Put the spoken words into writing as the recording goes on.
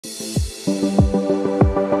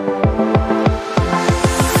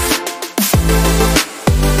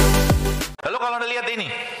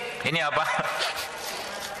Ini apa?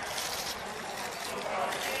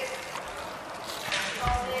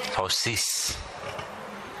 Sosis.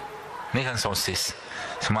 Ini kan sosis.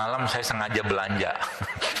 Semalam saya sengaja belanja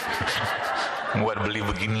buat beli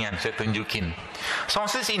beginian, saya tunjukin.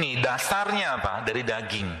 Sosis ini dasarnya apa? Dari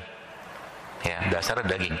daging. Ya, dasarnya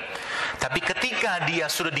daging. Tapi ketika dia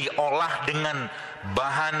sudah diolah dengan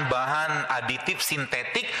bahan-bahan aditif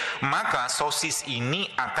sintetik, maka sosis ini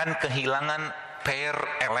akan kehilangan pair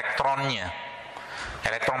elektronnya,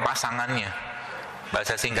 elektron pasangannya.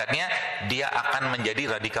 Bahasa singkatnya, dia akan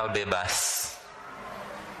menjadi radikal bebas.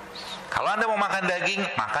 Kalau Anda mau makan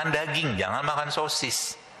daging, jangan makan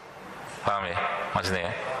sosis. Paham ya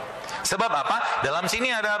maksudnya ya? Sebab apa? Dalam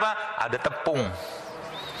sini ada apa? Ada tepung,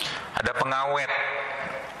 ada pengawet,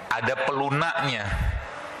 ada pelunaknya.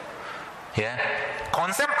 Ya,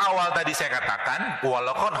 konsep awal tadi saya katakan,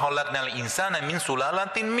 walaqad khalaqnal insana min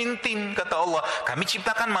sulalatin min tin, kata Allah, kami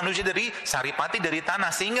ciptakan manusia dari saripati, dari tanah.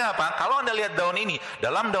 Sehingga apa? Kalau Anda lihat daun ini,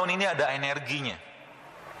 dalam daun ini ada energinya.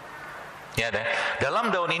 Ya,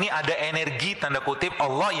 dalam daun ini ada energi tanda kutip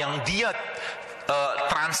Allah yang dia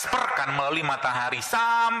transferkan melalui matahari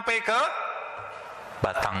sampai ke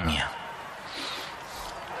batangnya.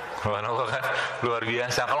 Kan? Luar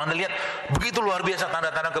biasa. Kalau Anda lihat, begitu luar biasa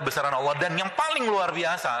tanda-tanda kebesaran Allah. Dan yang paling luar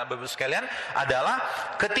biasa, Bapak sekalian, adalah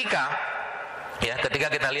ketika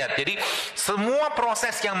kita lihat. Jadi semua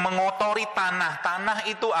proses yang mengotori tanah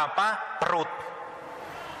itu apa?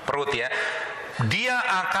 Perut ya. Dia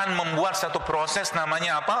akan membuat satu proses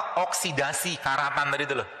namanya apa? Oksidasi, karatan tadi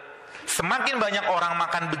itu loh. Semakin banyak orang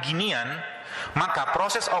makan beginian, maka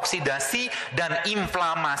proses oksidasi dan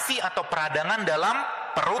inflamasi atau peradangan dalam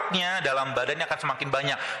perutnya, dalam badannya akan semakin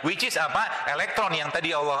banyak. Which is apa? Elektron yang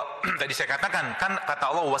tadi saya katakan, kan kata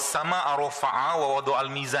Allah wassama arfa'a wa wada'al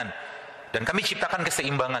mizan. Dan kami ciptakan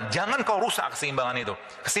keseimbangan. Jangan kau rusak keseimbangan itu.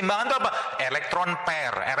 Keseimbangan itu apa? Elektron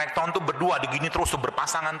pair. Elektron itu berdua, begini terus,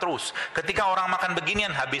 berpasangan terus. Ketika orang makan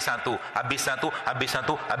beginian, habis satu.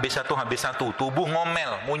 Tubuh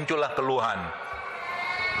ngomel, muncullah keluhan.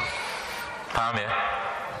 Paham ya?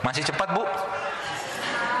 Masih cepat, Bu?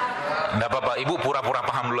 Enggak apa-apa, Ibu pura-pura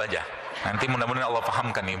paham dulu aja. Nanti mudah-mudahan Allah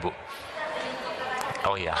pahamkan Ibu.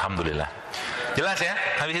 Oh iya, alhamdulillah. Jelas ya,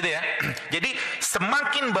 habis itu ya. Jadi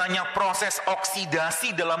semakin banyak proses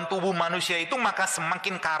oksidasi dalam tubuh manusia itu, maka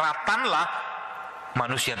semakin karatanlah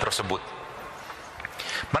manusia tersebut.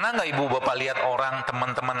 Pernah nggak Ibu Bapak lihat orang,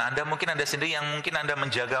 teman-teman Anda, mungkin Anda sendiri yang mungkin Anda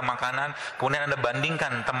menjaga makanan, kemudian Anda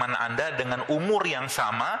bandingkan teman Anda dengan umur yang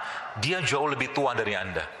sama, dia jauh lebih tua dari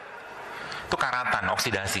Anda. Itu karatan,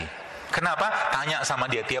 oksidasi. Kenapa? Tanya sama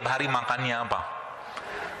dia, tiap hari makannya apa?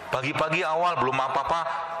 Pagi-pagi awal belum apa-apa,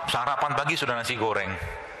 sarapan pagi sudah nasi goreng.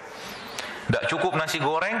 Tidak cukup nasi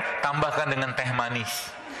goreng, tambahkan dengan teh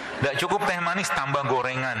manis. Tidak cukup teh manis, tambah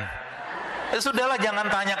gorengan. Sudahlah,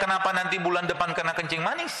 jangan tanya kenapa nanti bulan depan kena kencing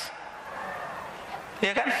manis.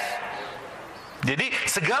 Ya kan? Jadi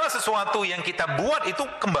segala sesuatu yang kita buat itu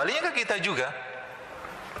kembalinya ke kita juga.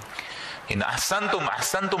 In ahsantum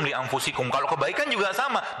li anfusikum. Kalau kebaikan juga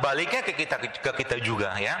sama, baliknya ke kita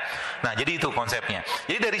juga ya. Nah, jadi itu konsepnya.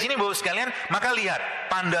 Jadi dari sini Bapak sekalian, maka lihat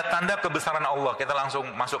tanda-tanda kebesaran Allah. Kita langsung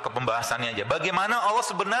masuk ke pembahasannya aja. Bagaimana Allah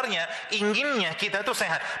sebenarnya inginnya kita itu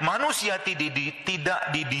sehat. Manusia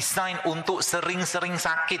tidak didesain untuk sering-sering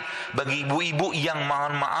sakit. Bagi ibu-ibu yang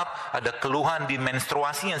mohon maaf ada keluhan di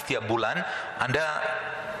menstruasinya setiap bulan, Anda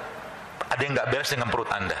ada yang nggak beres dengan perut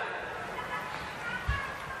Anda.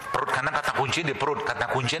 Perut, karena kata kunci di perut,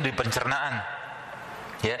 kata kuncinya di pencernaan.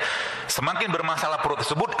 Ya, semakin bermasalah perut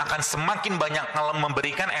tersebut akan semakin banyak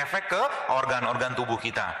memberikan efek ke organ-organ tubuh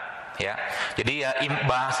kita. Ya, jadi ya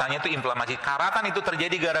bahasanya itu inflamasi. Karatan itu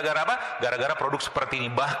terjadi gara-gara apa? Gara-gara produk seperti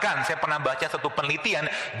ini. Bahkan saya pernah baca satu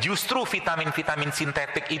penelitian, justru vitamin-vitamin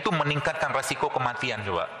sintetik itu meningkatkan resiko kematian.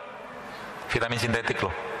 Coba, vitamin sintetik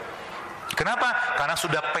loh. Kenapa? Karena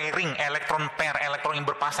sudah pairing, elektron yang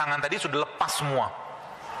berpasangan tadi sudah lepas semua.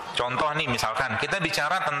 Contoh nih, misalkan kita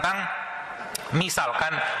bicara tentang,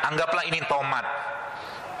 misalkan anggaplah ini tomat.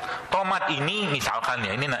 Tomat ini misalkan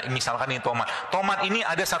ya, misalkan ini tomat. Tomat ini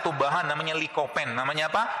ada satu bahan namanya likopen.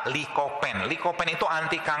 Namanya apa? Likopen. Likopen itu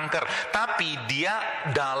anti kanker. Tapi dia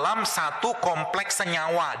dalam satu kompleks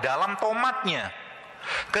senyawa dalam tomatnya.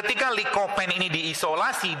 Ketika likopen ini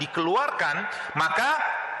diisolasi, dikeluarkan,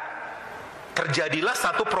 maka terjadilah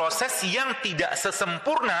satu proses yang tidak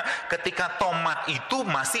sesempurna ketika tomat itu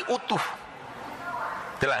masih utuh.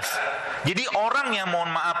 Jelas? Jadi orang yang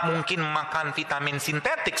mohon maaf mungkin makan vitamin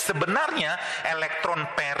sintetik, sebenarnya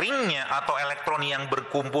elektron pairingnya atau elektron yang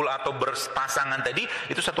berkumpul atau berpasangan tadi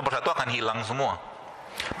itu satu persatu akan hilang semua.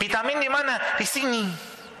 Vitamin di mana? Di sini.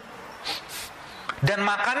 Dan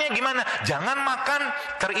makannya gimana? Jangan makan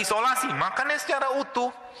terisolasi, makannya secara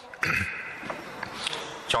utuh.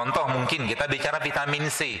 Contoh mungkin kita bicara vitamin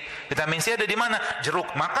C. Vitamin C ada di mana?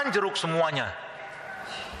 Jeruk. Makan jeruk semuanya.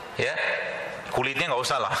 Ya, kulitnya nggak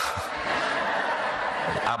usah lah.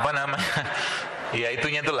 Apa namanya? Ya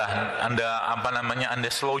itunya itulah. Anda apa namanya? Anda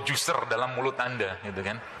slow juicer dalam mulut Anda, gitu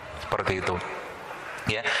kan? Seperti itu.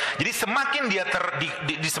 Ya, jadi semakin dia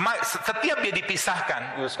setiap dia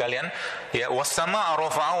dipisahkan, ibu sekalian, ya, wassama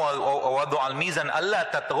rafa'a wa wada'al mizan alla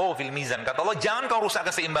tatghaw fil mizan. Kata Allah, jangan kau rusak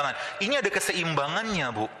keseimbangan. Ini ada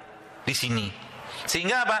keseimbangannya, Bu, di sini.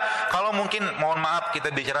 Sehingga apa? Kalau mungkin mohon maaf kita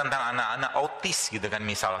bicara tentang anak-anak autis gitu kan,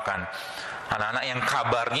 misalkan anak-anak yang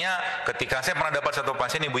kabarnya, ketika saya pernah dapat satu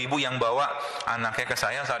pasien ibu-ibu yang bawa anaknya ke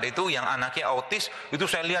saya saat itu, yang anaknya autis, itu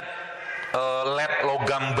saya lihat lab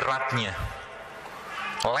logam beratnya.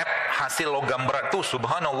 Lab hasil logam berat tuh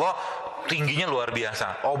subhanallah tingginya luar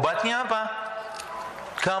biasa. Obatnya apa?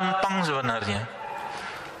 Gampang sebenarnya.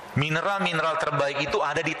 Mineral-mineral terbaik itu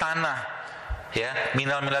ada di tanah. Ya,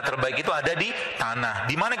 mineral-mineral terbaik itu ada di tanah.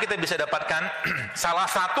 Di mana kita bisa dapatkan? Salah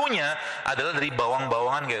satunya adalah dari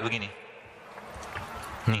bawang-bawangan kayak begini.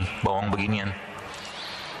 Nih, bawang beginian.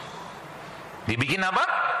 Dibikin apa?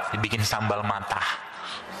 Dibikin sambal matah.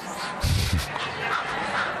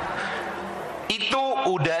 Itu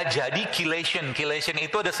udah jadi chelation. Chelation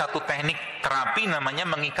itu ada satu teknik terapi namanya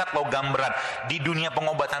mengikat logam berat. Di dunia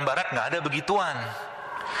pengobatan barat nggak ada begituan.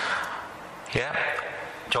 Ya,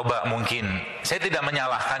 coba mungkin. Saya tidak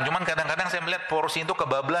menyalahkan, cuman kadang-kadang saya melihat porsi itu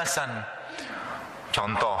kebablasan.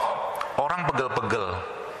 Contoh, orang pegel-pegel.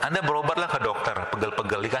 Anda berobatlah ke dokter,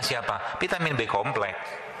 pegel-pegel, dikasih apa? Vitamin B kompleks.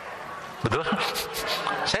 Betul?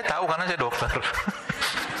 Saya tahu karena saya dokter.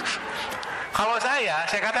 Kalau saya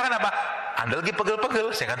katakan apa? Anda lagi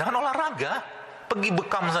pegel-pegel, saya katakan olahraga. Pergi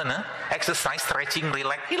bekam sana, exercise, stretching,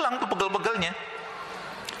 relax, hilang tuh pegel-pegelnya.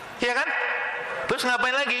 Ya kan? Terus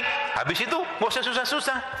ngapain lagi? Habis itu gak usah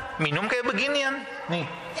susah-susah, minum kayak beginian. Nih,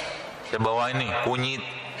 saya bawa ini, kunyit.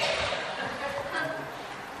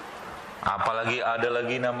 Apalagi ada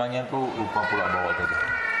lagi namanya tuh, lupa pula bawa tadi.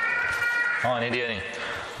 Oh ini dia nih.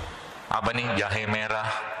 Apa nih? Jahe merah.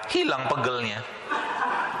 Hilang pegelnya.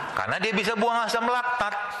 Karena dia bisa buang asam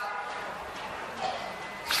laktat.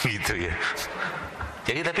 Gitu ya.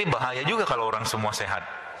 Jadi tapi bahaya juga kalau orang semua sehat.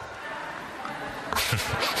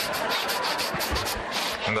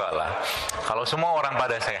 Enggak lah. Kalau semua orang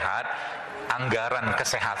pada sehat, anggaran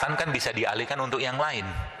kesehatan kan bisa dialihkan untuk yang lain.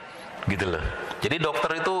 Gitu loh. Jadi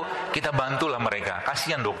dokter itu kita bantulah mereka.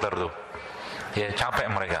 Kasihan dokter tuh. Ya capek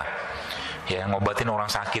mereka. Ya ngobatin orang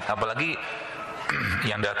sakit, apalagi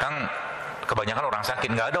yang datang kebanyakan orang sakit.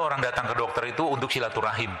 Nggak ada orang datang ke dokter itu untuk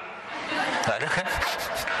silaturahim. Nggak ada kan?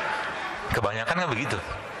 Kebanyakan nggak begitu.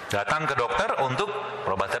 Datang ke dokter untuk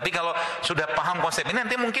berobat. Tapi kalau sudah paham konsep ini,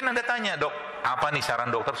 nanti mungkin Anda tanya, dok, apa nih saran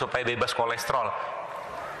dokter supaya bebas kolesterol?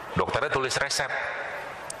 Dokternya tulis resep.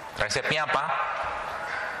 Resepnya apa?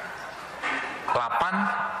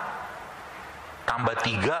 8 tambah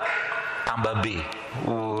 3 tambah B.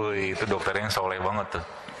 Wih, itu dokter yang soleh banget tuh.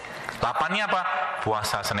 8-nya apa?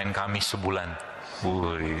 Puasa Senin Kamis sebulan.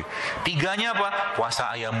 Wih. 3-nya apa?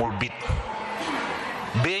 Puasa ayam mulbit.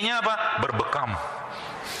 B-nya apa? Berbekam.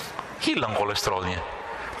 Hilang kolesterolnya.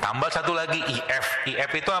 Tambah satu lagi IF.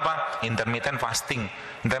 IF itu apa? Intermittent fasting.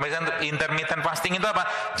 Intermittent fasting itu apa?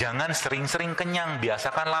 Jangan sering-sering kenyang,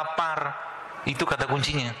 biasakan lapar. Itu kata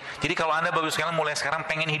kuncinya. Jadi kalau Anda baru sekalian mulai sekarang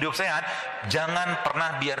pengen hidup sehat, jangan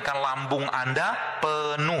pernah biarkan lambung Anda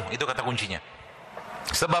penuh. Itu kata kuncinya.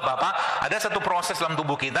 Sebab apa? Ada satu proses dalam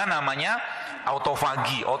tubuh kita namanya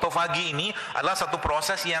autofagi. Autofagi ini adalah satu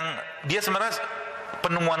proses yang dia sebenarnya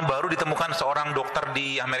penemuan baru, ditemukan seorang dokter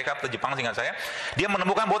di Amerika atau Jepang seingat saya. Dia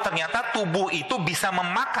menemukan bahwa ternyata tubuh itu bisa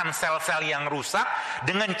memakan sel-sel yang rusak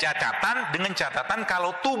dengan catatan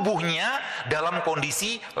kalau tubuhnya dalam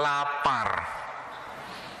kondisi lapar.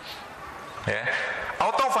 Ya.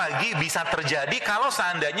 Autofagi bisa terjadi kalau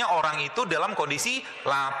seandainya orang itu dalam kondisi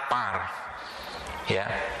lapar. Ya.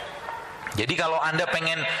 Jadi kalau Anda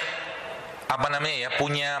pengen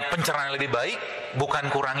punya pencernaan yang lebih baik,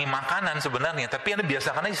 bukan kurangi makanan sebenarnya, tapi Anda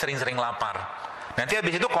biasakan aja sering-sering lapar. Nanti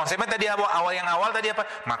habis itu konsepnya tadi awal tadi apa?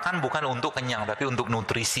 Makan bukan untuk kenyang, tapi untuk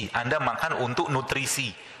nutrisi. Anda makan untuk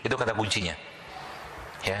nutrisi. Itu kata kuncinya.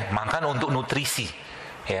 Ya, makan untuk nutrisi.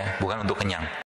 Ya, bukan untuk kenyang.